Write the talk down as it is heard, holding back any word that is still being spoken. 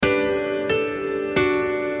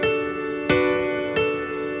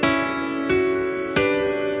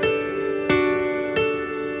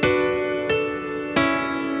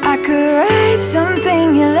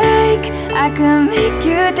could make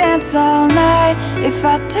you dance all night. If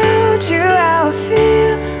I told you how I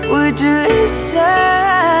feel, would you listen?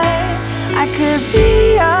 I could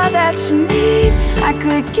be all that you need. I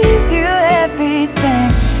could give you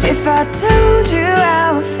everything. If I told you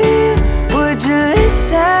how I feel, would you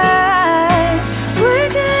listen?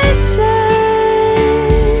 Would you listen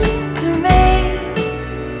to me?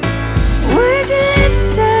 Would you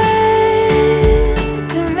listen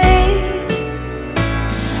to me?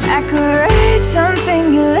 I could write something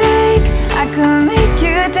you like. I could make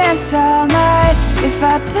you dance all night. If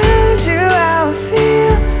I told you how I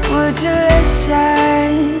feel, would you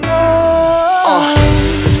listen?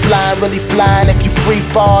 It's flying, really flying if you free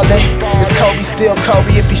falling. Is Kobe still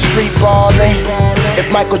Kobe if he's street balling? If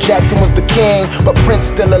Michael Jackson was the king, but Prince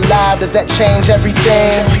still alive, does that change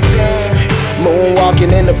everything?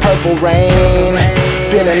 Moonwalking in the purple rain,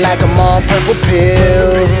 feeling like I'm on purple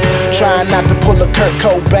pills, trying not to pull a Kurt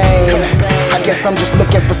Cobain. I guess I'm just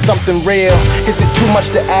looking for something real. Is it too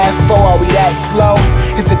much to ask for? Are we that slow?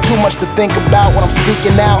 Is it too much to think about when I'm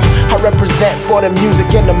speaking out? I represent for the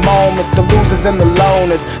music in the moments, the losers and the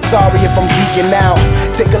loners. Sorry if I'm geeking out.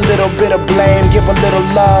 Take a little bit of blame, give a little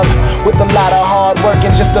love. With a lot of hard work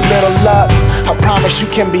and just a little luck, I promise you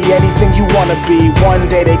can be anything you wanna be. One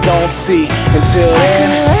day they gon' see. Until then, I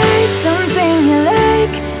could write something you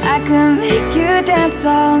like. I could make you dance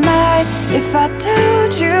all night. If I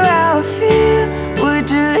told you how I feel, would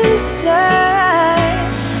you listen?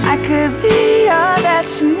 I could be all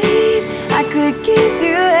that you need. I could give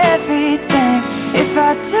you everything. If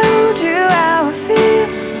I told you how I feel,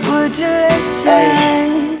 would you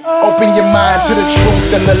listen? open your mind to the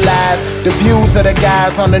truth and the lies. The views of the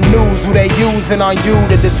guys on the news, who they using on you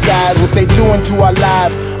to disguise what they doing to our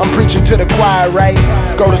lives. I'm preaching to the choir, right?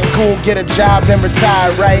 Go to school, get a job, then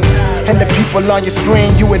retire, right? And the people on your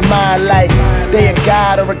screen you admire, like they a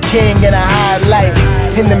god or a king in a highlight.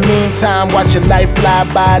 In the meantime, watch your life fly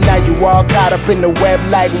by. Now you all caught up in the web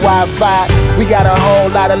like Wi-Fi. We got a whole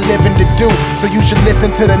lot of living to do, so you should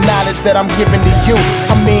listen to the knowledge that I'm giving to you.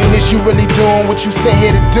 I mean, is you really doing what you sent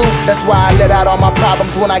here to do? That's why I let out all my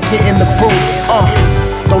problems when I get in the booth.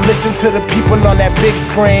 Don't listen to the people on that big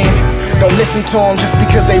screen. Don't listen to them just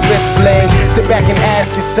because they wrist bling. Sit back and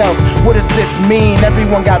ask yourself, what does this mean?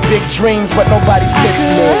 Everyone got big dreams, but nobody's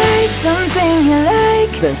listening. I could write something you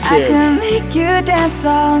like. Sincerely. I could make you dance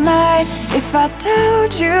all night. If I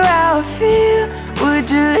told you how I feel, would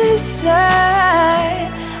you listen?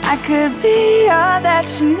 I could be all that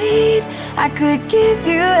you need. I could give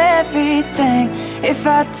you everything. If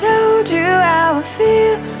I told you how I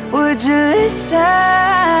feel, would you listen?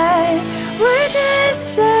 Would you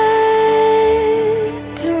listen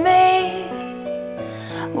to me?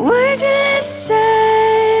 Would you listen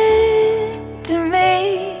to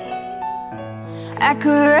me? I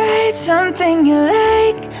could write something you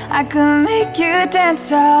like. I could make you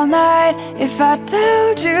dance all night. If I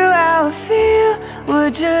told you how I feel,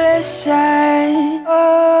 would you listen?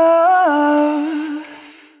 Oh.